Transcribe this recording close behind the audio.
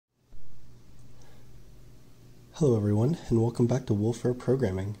Hello everyone, and welcome back to Wolfer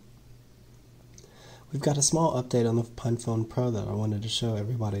Programming. We've got a small update on the Pinephone Pro that I wanted to show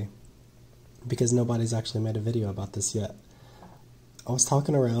everybody, because nobody's actually made a video about this yet. I was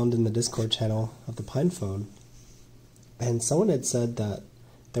talking around in the Discord channel of the Pinephone, and someone had said that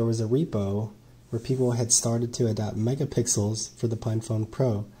there was a repo where people had started to adapt megapixels for the Pinephone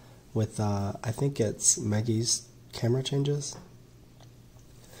Pro with, I think it's Maggie's camera changes.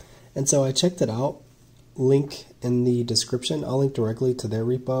 And so I checked it out. Link in the description. I'll link directly to their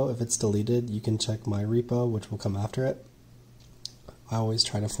repo. If it's deleted, you can check my repo, which will come after it. I always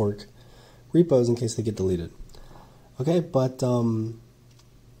try to fork repos in case they get deleted. Okay, but so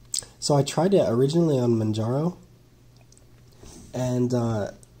I tried it originally on Manjaro, and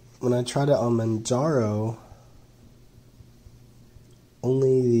when I tried it on Manjaro,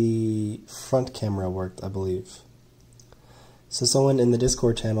 only the front camera worked, I believe. So someone in the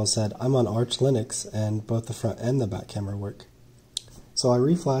Discord channel said, I'm on Arch Linux and both the front and the back camera work. So I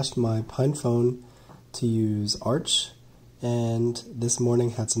reflashed my Pinephone to use Arch, and this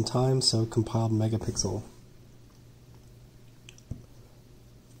morning had some time, so compiled megapixel.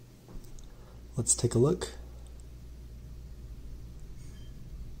 Let's take a look.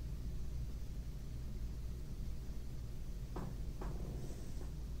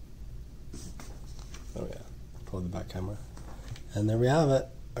 Oh yeah, pull the back camera. And there we have it,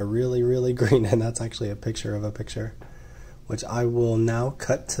 a really green, and that's actually a picture of a picture, which I will now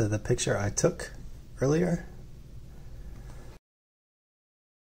cut to the picture I took earlier.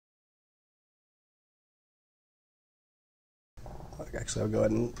 Actually, I'll go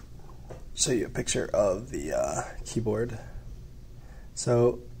ahead and show you a picture of the keyboard.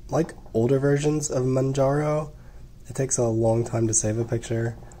 So, like older versions of Manjaro, it takes a long time to save a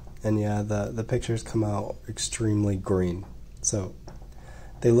picture, and yeah, the pictures come out extremely green. So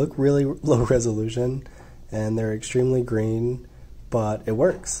they look really low resolution and they're extremely green, but it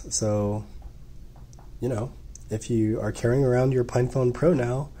works. So, you know, if you are carrying around your Pinephone Pro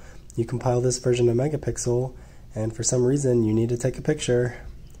now, you compile this version of Megapixel, and for some reason you need to take a picture,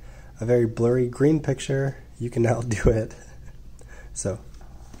 a very blurry green picture, you can now do it. So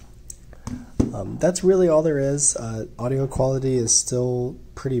that's really all there is. Audio quality is still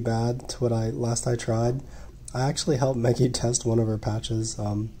pretty bad to what last I tried. I actually helped Maggie test one of her patches.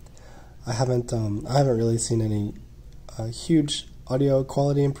 I haven't really seen any huge audio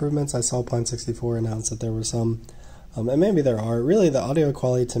quality improvements. I saw Pine64 announce that there were some, and maybe there are. Really, the audio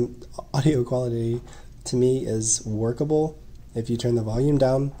quality to me is workable if you turn the volume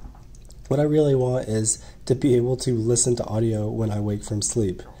down. What I really want is to be able to listen to audio when I wake from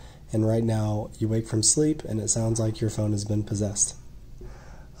sleep. And right now, you wake from sleep and it sounds like your phone has been possessed.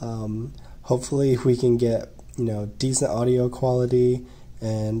 Hopefully we can get, decent audio quality,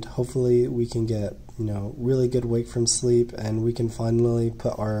 and hopefully we can get, really good wake from sleep, and we can finally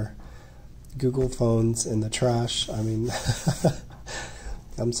put our Google phones in the trash. I mean,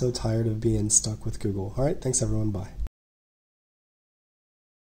 I'm so tired of being stuck with Google. All right, thanks everyone, bye.